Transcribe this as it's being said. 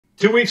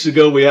2 weeks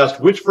ago, we asked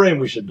which frame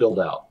we should build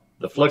out,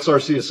 the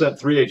FlexRC Ascent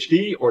 3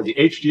 HD or the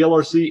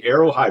HDLRC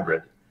Aero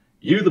Hybrid.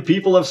 You, the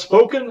people, have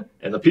spoken,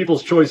 and the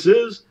people's choice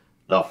is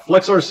the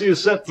FlexRC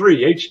Ascent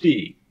 3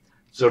 HD.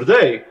 So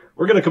today,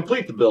 we're going to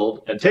complete the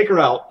build and take her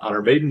out on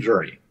her maiden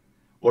journey.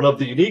 One of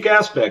the unique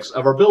aspects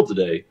of our build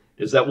today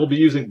is that we'll be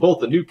using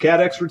both the new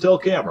Cat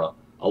X-Ratel camera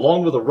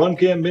along with a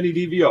RunCam Mini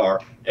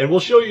DVR, and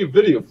we'll show you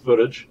video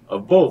footage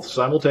of both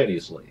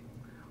simultaneously.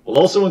 We'll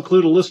also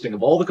include a listing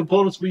of all the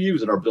components we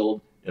use in our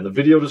build in the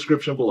video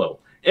description below.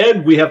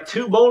 And we have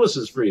 2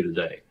 bonuses for you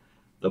today.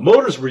 The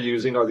motors we're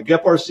using are the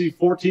GEP-RC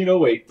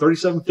 1408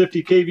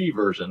 3750 kV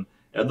version,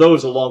 and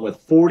those along with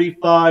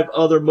 45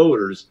 other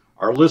motors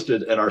are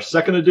listed in our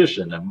second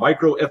edition and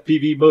micro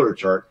FPV motor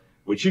chart,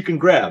 which you can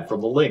grab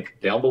from the link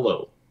down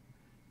below.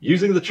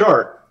 Using the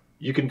chart,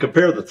 you can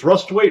compare the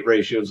thrust-to-weight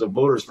ratios of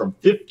motors from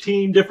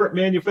 15 different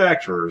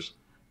manufacturers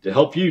to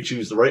help you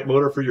choose the right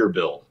motor for your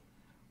build.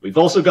 We've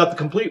also got the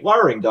complete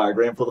wiring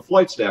diagram for the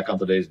flight stack on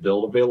today's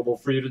build available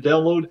for you to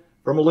download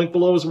from a link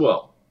below as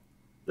well.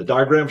 The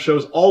diagram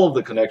shows all of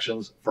the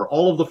connections for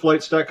all of the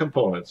flight stack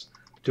components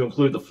to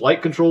include the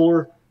flight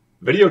controller,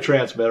 video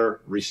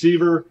transmitter,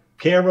 receiver,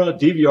 camera,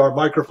 DVR,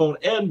 microphone,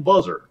 and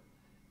buzzer.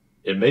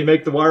 It may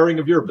make the wiring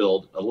of your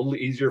build a little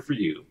easier for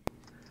you.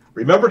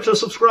 Remember to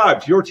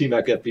subscribe to your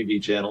TMac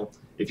FPV channel.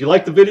 If you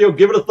like the video,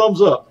 give it a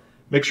thumbs up.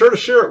 Make sure to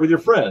share it with your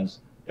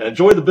friends and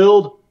enjoy the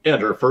build and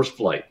her first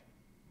flight.